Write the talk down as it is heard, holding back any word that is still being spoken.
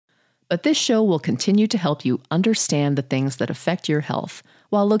But this show will continue to help you understand the things that affect your health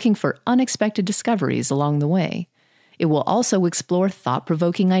while looking for unexpected discoveries along the way. It will also explore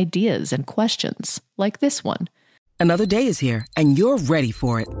thought-provoking ideas and questions, like this one. Another day is here, and you're ready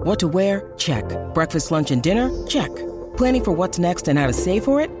for it. What to wear? Check. Breakfast, lunch, and dinner? Check. Planning for what's next and how to save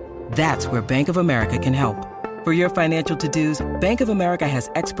for it? That's where Bank of America can help. For your financial to-dos, Bank of America has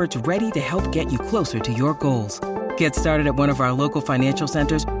experts ready to help get you closer to your goals. Get started at one of our local financial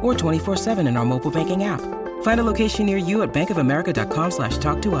centers or 24/7 in our mobile banking app. Find a location near you at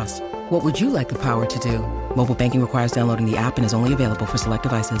bankofamerica.com/talktous. What would you like the power to do? Mobile banking requires downloading the app and is only available for select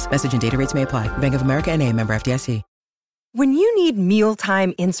devices. Message and data rates may apply. Bank of America N.A., member FDIC. When you need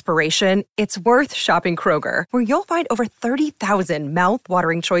mealtime inspiration, it's worth shopping Kroger, where you'll find over 30,000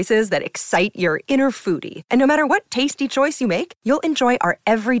 mouth-watering choices that excite your inner foodie. And no matter what tasty choice you make, you'll enjoy our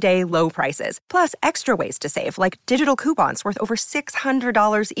everyday low prices, plus extra ways to save, like digital coupons worth over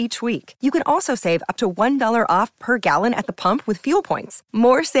 $600 each week. You can also save up to $1 off per gallon at the pump with fuel points.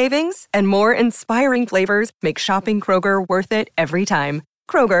 More savings and more inspiring flavors make shopping Kroger worth it every time.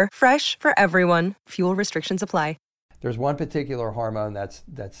 Kroger, fresh for everyone. Fuel restrictions apply. There's one particular hormone that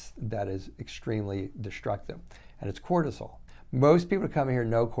is extremely destructive, and it's cortisol. Most people who come here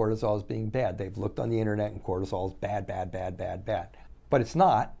know cortisol as being bad. They've looked on the internet and cortisol is bad, bad, bad, bad, bad. But it's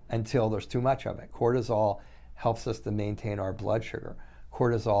not until there's too much of it. Cortisol helps us to maintain our blood sugar.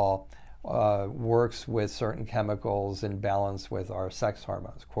 Cortisol works with certain chemicals in balance with our sex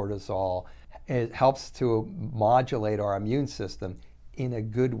hormones. Cortisol, it helps to modulate our immune system in a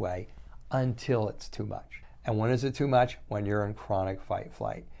good way until it's too much. And when is it too much? When you're in chronic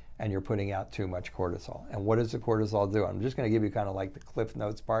fight-flight and you're putting out too much cortisol. And what does the cortisol do? I'm just going to give you kind of like the Cliff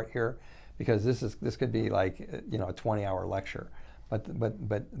Notes part here, because this could be like a 20-hour lecture. But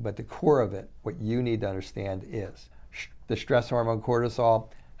the core of it, what you need to understand is the stress hormone cortisol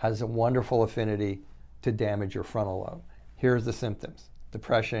has a wonderful affinity to damage your frontal lobe. Here's the symptoms: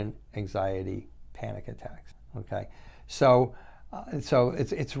 depression, anxiety, panic attacks. Okay, so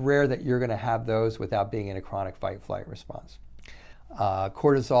it's rare that you're going to have those without being in a chronic fight-flight response.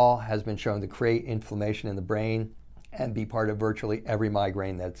 Cortisol has been shown to create inflammation in the brain and be part of virtually every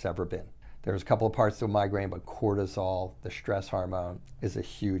migraine that's ever been. There's a couple of parts to a migraine, but cortisol, the stress hormone, is a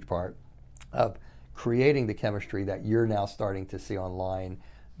huge part of creating the chemistry that you're now starting to see online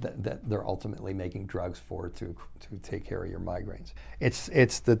that they're ultimately making drugs for to take care of your migraines. It's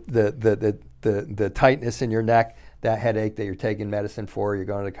the tightness in your neck, that headache that you're taking medicine for, you're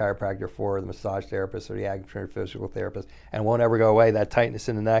going to the chiropractor for, the massage therapist or the acupuncture physical therapist, and it won't ever go away, that tightness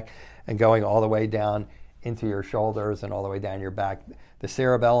in the neck, and going all the way down into your shoulders and all the way down your back. The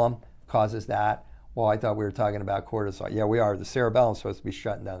cerebellum causes that. Well, I thought we were talking about cortisol. Yeah, we are. The cerebellum is supposed to be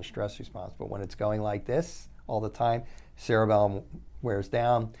shutting down the stress response, but when it's going like this all the time, cerebellum wears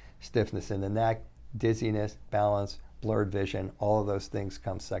down, stiffness in the neck, dizziness, balance, blurred vision, all of those things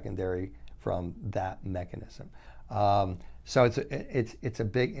come secondary from that mechanism. So it's a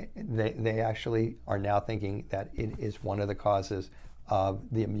big, they actually are now thinking that it is one of the causes of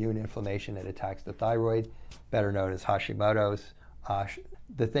the immune inflammation that attacks the thyroid, better known as Hashimoto's.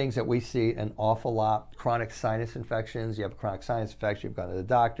 The things that we see an awful lot: chronic sinus infections. You have a chronic sinus infection, you've gone to the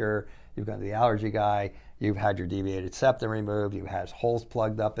doctor, you've gone to the allergy guy, you've had your deviated septum removed, you've had holes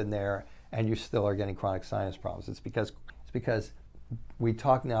plugged up in there, and you still are getting chronic sinus problems. It's because we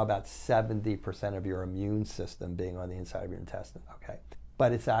talk now about 70% of your immune system being on the inside of your intestine, okay?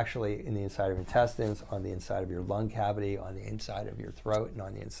 But it's actually in the inside of your intestines, on the inside of your lung cavity, on the inside of your throat, and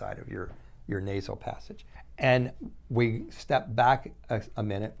on the inside of your nasal passage. And we step back a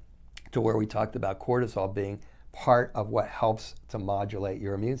minute to where we talked about cortisol being part of what helps to modulate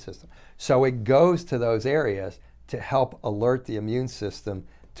your immune system. So it goes to those areas to help alert the immune system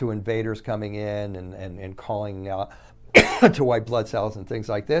to invaders coming in and calling out to white blood cells and things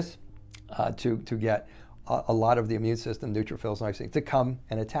like this, to get a lot of the immune system, neutrophils and everything, to come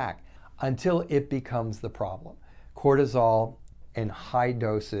and attack until it becomes the problem. Cortisol in high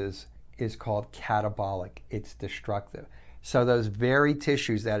doses is called catabolic. It's destructive. So those very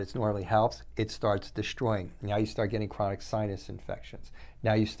tissues that it normally helps, it starts destroying. Now you start getting chronic sinus infections.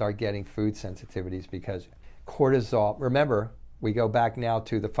 Now you start getting food sensitivities because cortisol, remember, we go back now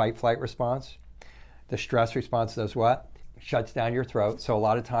to the fight-flight response. The stress response does what? Shuts down your throat. So a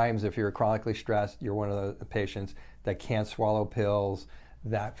lot of times if you're chronically stressed, you're one of the patients that can't swallow pills,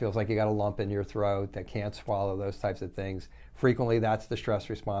 that feels like you got a lump in your throat, that can't swallow, those types of things. Frequently that's the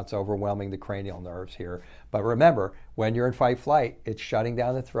stress response overwhelming the cranial nerves here. But remember, when you're in fight-flight, it's shutting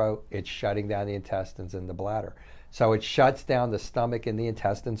down the throat, it's shutting down the intestines and the bladder. So it shuts down the stomach and the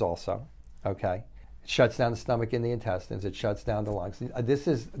intestines also, okay? It shuts down the stomach and the intestines. It shuts down the lungs. This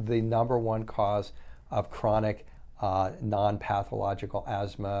is the number one cause of chronic non-pathological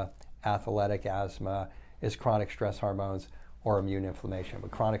asthma, athletic asthma, is chronic stress hormones or immune inflammation.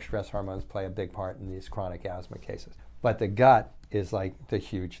 But chronic stress hormones play a big part in these chronic asthma cases. But the gut is like the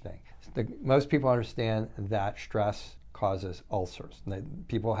huge thing. Most people understand that stress causes ulcers.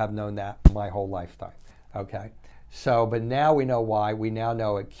 People have known that my whole lifetime, okay? So, but now we know why. We now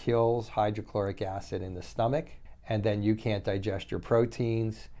know it kills hydrochloric acid in the stomach, and then you can't digest your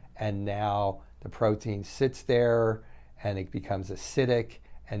proteins, and now the protein sits there and it becomes acidic.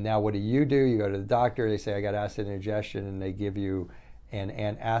 And now what do? You go to the doctor, they say, I got acid indigestion, and they give you an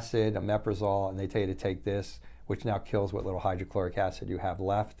antacid, a omeprazole, and they tell you to take this, which now kills what little hydrochloric acid you have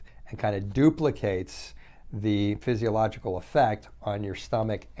left and kind of duplicates the physiological effect on your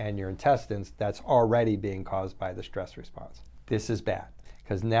stomach and your intestines that's already being caused by the stress response. This is bad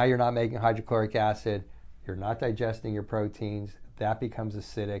because now you're not making hydrochloric acid, you're not digesting your proteins, that becomes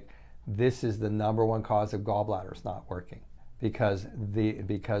acidic. This is the number one cause of gallbladders not working because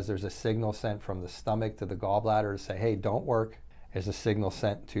there's a signal sent from the stomach to the gallbladder to say, hey, don't work. There's a signal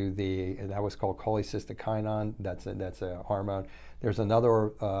sent to that was called cholecystokinin, that's a hormone. There's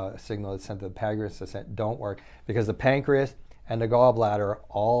another signal that's sent to the pancreas that said don't work, because the pancreas and the gallbladder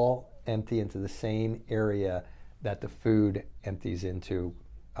all empty into the same area that the food empties into,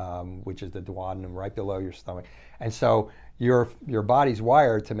 which is the duodenum right below your stomach. And so your body's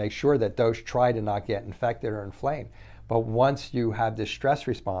wired to make sure that those try to not get infected or inflamed. But once you have this stress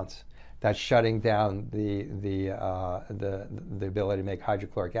response, that's shutting down the ability to make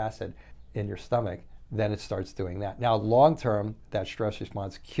hydrochloric acid in your stomach, then it starts doing that. Now, long term, that stress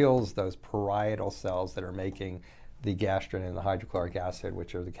response kills those parietal cells that are making the gastrin and the hydrochloric acid,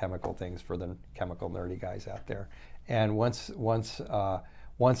 which are the chemical things for the chemical nerdy guys out there. And once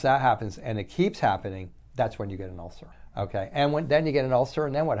that happens, and it keeps happening, that's when you get an ulcer. Okay, and then you get an ulcer,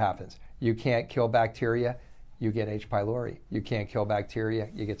 and then what happens? You can't kill bacteria. You get H. pylori. You can't kill bacteria,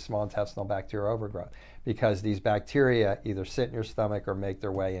 you get small intestinal bacterial overgrowth because these bacteria either sit in your stomach or make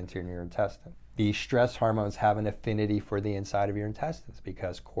their way into your intestine. These stress hormones have an affinity for the inside of your intestines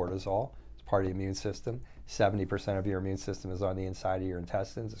because cortisol is part of the immune system. 70% of your immune system is on the inside of your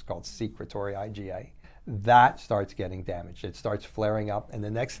intestines. It's called secretory IgA. That starts getting damaged. It starts flaring up, and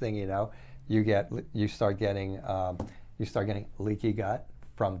the next thing you know, you start getting leaky gut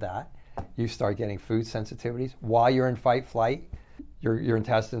from that. You start getting food sensitivities while you're in fight flight. Your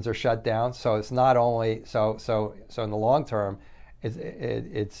intestines are shut down. So it's not only so in the long term, it's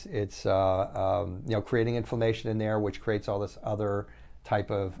creating inflammation in there, which creates all this other type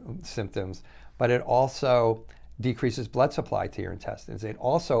of symptoms. But it also decreases blood supply to your intestines. It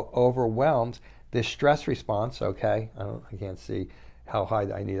also overwhelms this stress response. Okay, I can't see how high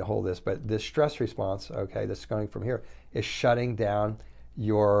I need to hold this, but this stress response, okay, that's going from here, is shutting down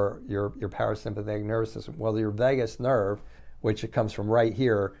your parasympathetic nervous system. Well, your vagus nerve, which it comes from right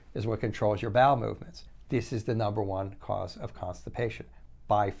here, is what controls your bowel movements. This is the number one cause of constipation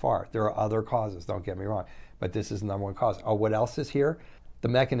by far. There are other causes, don't get me wrong, but this is the number one cause. Oh, what else is here? The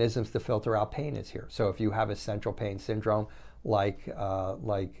mechanisms to filter out pain is here. So if you have a central pain syndrome like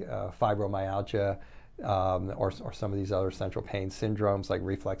fibromyalgia or some of these other central pain syndromes like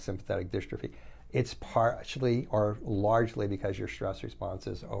reflex sympathetic dystrophy, it's partially or largely because your stress response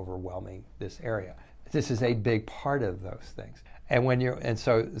is overwhelming this area. This is a big part of those things. And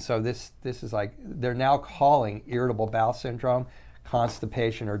so this is like, they're now calling irritable bowel syndrome,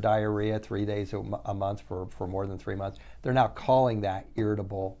 constipation or diarrhea 3 days a month for more than 3 months. They're now calling that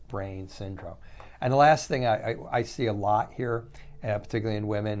irritable brain syndrome. And the last thing I see a lot here, particularly in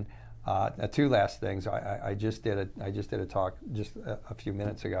women, two last things. I just did a talk just a few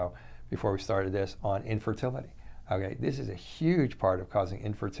minutes ago before we started this on infertility. Okay, this is a huge part of causing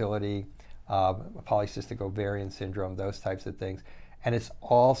infertility, polycystic ovarian syndrome, those types of things. And it's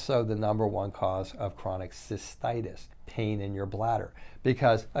also the number one cause of chronic cystitis, pain in your bladder.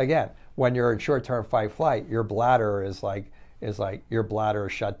 Because again, when you're in short-term fight-flight, your bladder is your bladder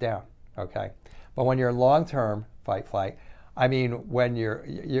is shut down. Okay, but when you're in long-term fight-flight, I mean, when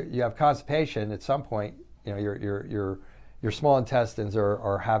you have constipation, at some point, you know, your small intestines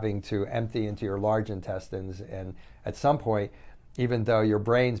are having to empty into your large intestines, and at some point, even though your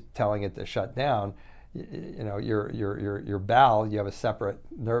brain's telling it to shut down, you know, your bowel, you have a separate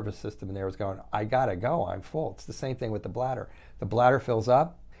nervous system in there is going, I gotta go, I'm full. It's the same thing with the bladder. The bladder fills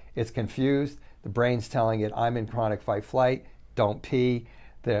up, it's confused, the brain's telling it, I'm in chronic fight-flight, don't pee,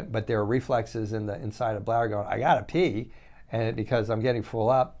 but there are reflexes inside of the bladder going, I gotta pee, and because I'm getting full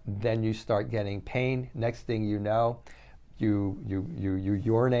up, then you start getting pain. Next thing you know, you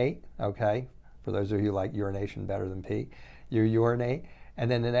urinate, okay, For those of you who like urination better than pee, you urinate. And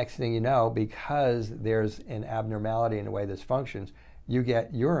then the next thing you know, because there's an abnormality in the way this functions, you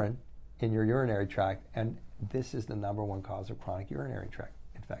get urine in your urinary tract, and this is the number one cause of chronic urinary tract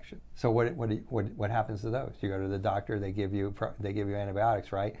infection. So what happens to those? You go to the doctor, they give you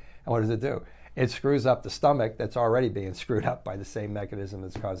antibiotics, right? And what does it do? It screws up the stomach that's already being screwed up by the same mechanism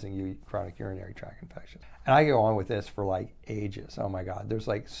that's causing you chronic urinary tract infection. And I go on with this for like ages. Oh my God, there's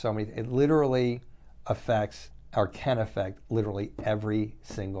like so many. It literally affects or can affect literally every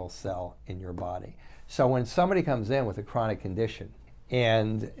single cell in your body. So when somebody comes in with a chronic condition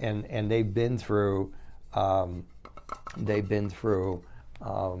and they've been through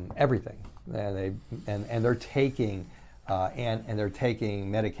everything, and they're taking and they're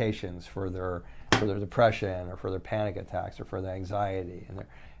taking medications for their depression or for their panic attacks or for their anxiety,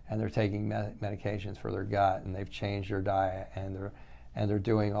 and they're taking medications for their gut, and they've changed their diet, and they're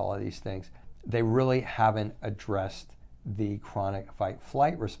doing all of these things. They really haven't addressed the chronic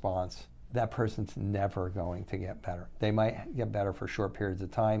fight-flight response. That person's never going to get better. They might get better for short periods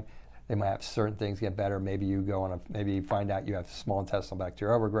of time. They might have certain things get better. Maybe maybe you find out you have small intestinal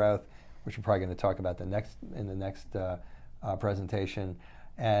bacterial overgrowth, which we're probably going to talk about in the next presentation.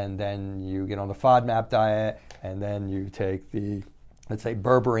 And then you get on the FODMAP diet, and then you take let's say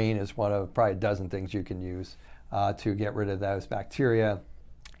berberine is one of probably a dozen things you can use to get rid of those bacteria.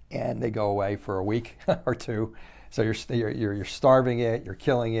 And they go away for a week or two. So you're starving it, you're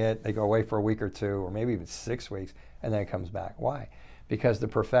killing it. They go away for a week or two, or maybe even 6 weeks, and then it comes back. Why? Because the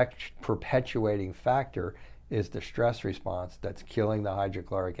perpetuating factor is the stress response that's killing the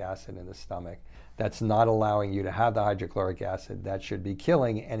hydrochloric acid in the stomach. That's not allowing you to have the hydrochloric acid. That should be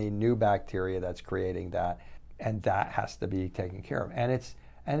killing any new bacteria that's creating that, and that has to be taken care of. And it's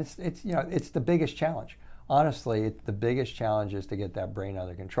the biggest challenge. Honestly, the biggest challenge is to get that brain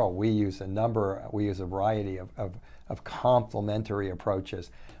under control. We use a variety of complementary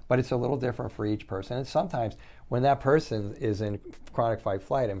approaches, but it's a little different for each person. And sometimes when that person is in chronic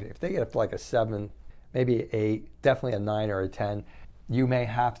fight-flight, I mean, if they get up to like a 7, maybe 8, definitely a 9 or a 10, you may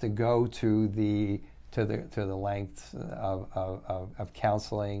have to go to the lengths of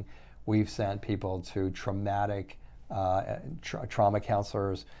counseling. We've sent people to trauma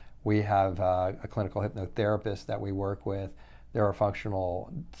counselors. We have a clinical hypnotherapist that we work with. There are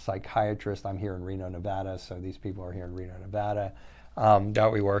functional psychiatrists. I'm here in Reno, Nevada, so these people are here in Reno, Nevada,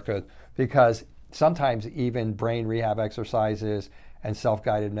 that we work with. Because sometimes even brain rehab exercises and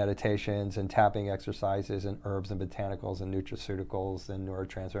self-guided meditations and tapping exercises and herbs and botanicals and nutraceuticals and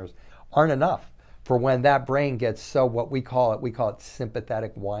neurotransmitters aren't enough for when that brain gets what we call it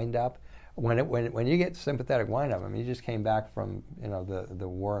sympathetic wind-up. When you get sympathetic wind-up, I mean, you just came back from the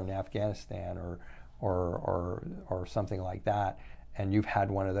war in Afghanistan or something like that, and you've had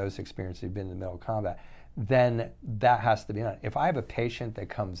one of those experiences, you've been in the middle of combat, then that has to be done. If I have a patient that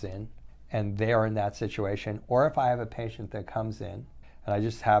comes in and they're in that situation, or if I have a patient that comes in, and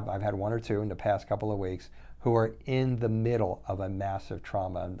I've had one or two in the past couple of weeks who are in the middle of a massive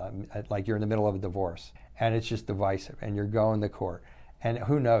trauma, like you're in the middle of a divorce, and it's just divisive, and you're going to court. And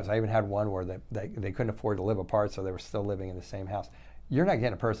who knows, I even had one where they couldn't afford to live apart, so they were still living in the same house. You're not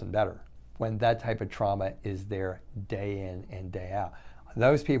getting a person better when that type of trauma is there day in and day out.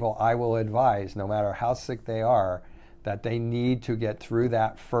 Those people, I will advise, no matter how sick they are, that they need to get through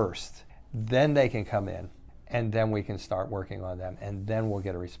that first. Then they can come in, and then we can start working on them, and then we'll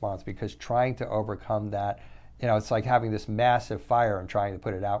get a response. Because trying to overcome that, it's like having this massive fire and trying to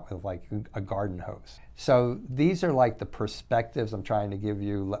put it out with like a garden hose. So these are like the perspectives I'm trying to give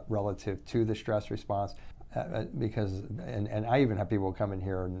you relative to the stress response, because I even have people come in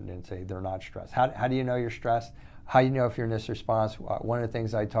here and say they're not stressed. How do you know you're stressed? How do you know if you're in this response? One of the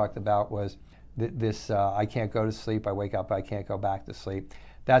things I talked about was I can't go to sleep, I wake up, I can't go back to sleep.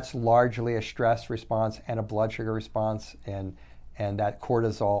 That's largely a stress response and a blood sugar response, and that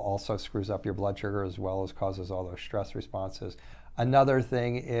cortisol also screws up your blood sugar as well as causes all those stress responses. Another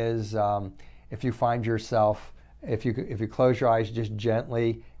thing is if you find yourself, if you close your eyes just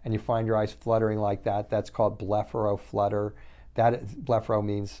gently and you find your eyes fluttering like that, that's called blepharoplutter. Blepharo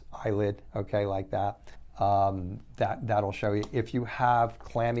means eyelid, okay, like that. That'll show you. If you have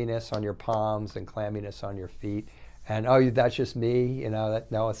clamminess on your palms and clamminess on your feet, and that's just me,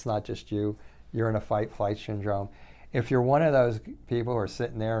 no, it's not just you. You're in a fight-flight syndrome. If you're one of those people who are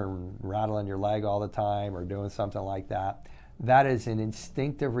sitting there and rattling your leg all the time or doing something like that, that is an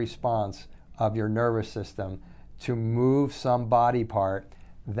instinctive response of your nervous system to move some body part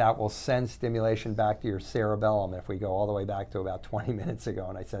that will send stimulation back to your cerebellum. If we go all the way back to about 20 minutes ago,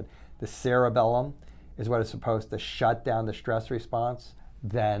 and I said the cerebellum is what is supposed to shut down the stress response,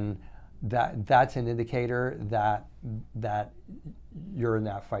 then that's an indicator that you're in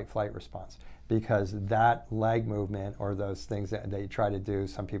that fight-flight response, because that leg movement or those things that they try to do,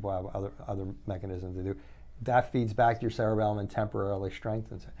 some people have other mechanisms to do, that feeds back to your cerebellum and temporarily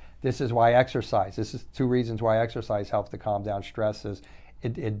strengthens it. This is why exercise, this is 2 reasons why exercise helps to calm down stress, is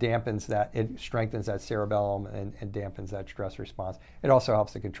it dampens that, it strengthens that cerebellum and dampens that stress response. It also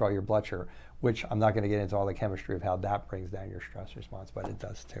helps to control your blood sugar, which I'm not going to get into all the chemistry of how that brings down your stress response, but it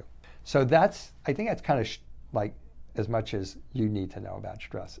does too. So I think that's kind of like as much as you need to know about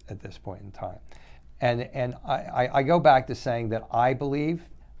stress at this point in time. And I go back to saying that I believe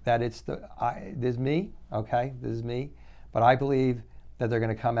that this is me, okay, this is me, but I believe that they're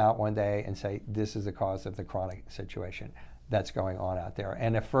going to come out one day and say, this is the cause of the chronic situation that's going on out there.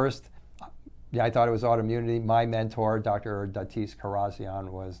 And at first, I thought it was autoimmunity. My mentor, Dr. Datis Karazian,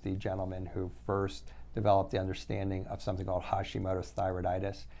 was the gentleman who first developed the understanding of something called Hashimoto's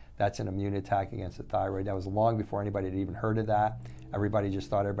thyroiditis. That's an immune attack against the thyroid. That was long before anybody had even heard of that. Everybody just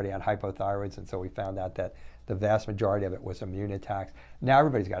thought everybody had hypothyroids, and so we found out that the vast majority of it was immune attacks. Now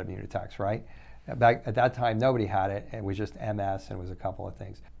everybody's got immune attacks, right? Back at that time, nobody had it. It was just MS, and it was a couple of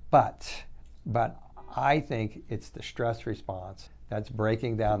things. But I think it's the stress response that's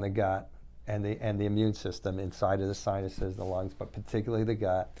breaking down the gut and the immune system inside of the sinuses, the lungs, but particularly the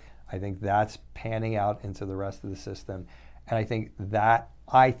gut. I think that's panning out into the rest of the system. And I think that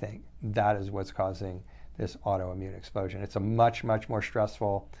is what's causing this autoimmune explosion. It's a much, much more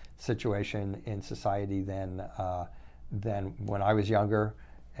stressful situation in society than when I was younger,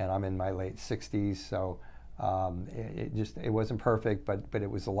 and I'm in my late 60s. So it wasn't perfect, but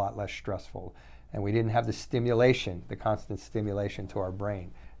it was a lot less stressful. And we didn't have the constant stimulation to our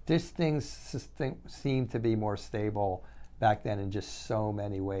brain. These things seem to be more stable back then in just so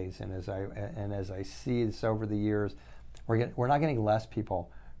many ways. And as I see this over the years, we're not getting less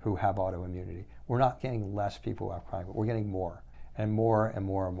people who have autoimmunity. We're not getting less people who have chronic, but we're getting more and more and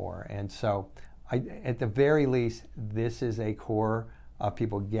more and more. And so at the very least, this is a core of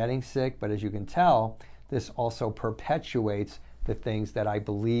people getting sick, but as you can tell, this also perpetuates the things that I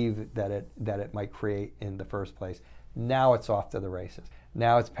believe that it might create in the first place. Now it's off to the races.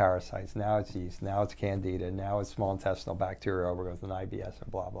 Now it's parasites, now it's yeast, now it's candida, now it's small intestinal bacterial overgrowth and IBS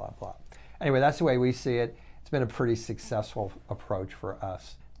and blah, blah, blah. Anyway, that's the way we see it. It's been a pretty successful approach for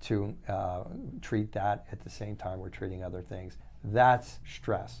us to treat that at the same time we're treating other things. That's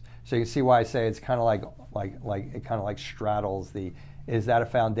stress. So you can see why I say it's kind of like straddles the, is that a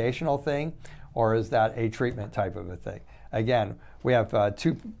foundational thing or is that a treatment type of a thing? Again, we have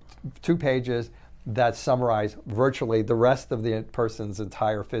two pages that summarize virtually the rest of the person's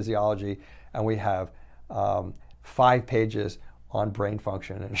entire physiology, and we have 5 pages on brain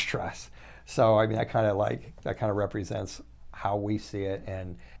function and stress. So I mean, that kind of represents how we see it,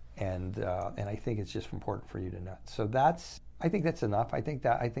 and I think it's just important for you to know. So I think that's enough. I think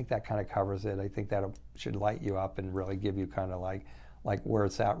that kind of covers it. I think that should light you up and really give you kind of like where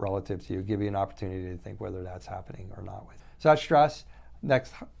it's at relative to you, give you an opportunity to think whether that's happening or not with you. So that's stress.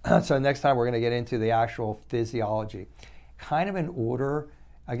 Next time we're going to get into the actual physiology, kind of in order.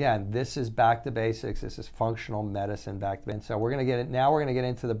 Again, this is back to basics. This is functional medicine back to basics. So we're going to get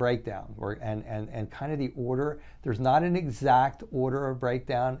into the breakdown and kind of the order. There's not an exact order of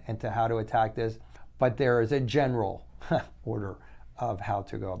breakdown into how to attack this, but there is a general order of how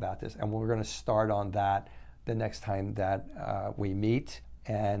to go about this. And we're going to start on that the next time that we meet,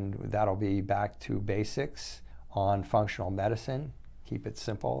 and that'll be back to basics on functional medicine. Keep it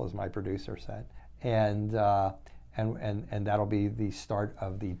simple, as my producer said, and that'll be the start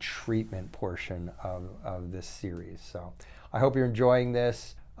of the treatment portion of this series. So I hope you're enjoying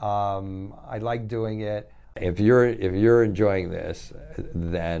this. I like doing it. If you're enjoying this,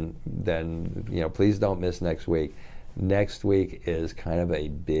 then please don't miss next week. Next week is kind of a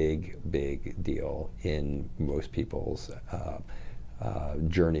big deal in most people's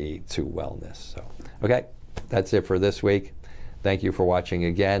journey to wellness. So okay, that's it for this week. Thank you for watching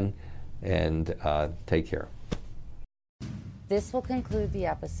again, and take care. This will conclude the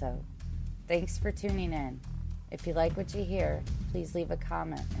episode. Thanks for tuning in. If you like what you hear, please leave a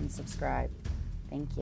comment and subscribe. Thank you.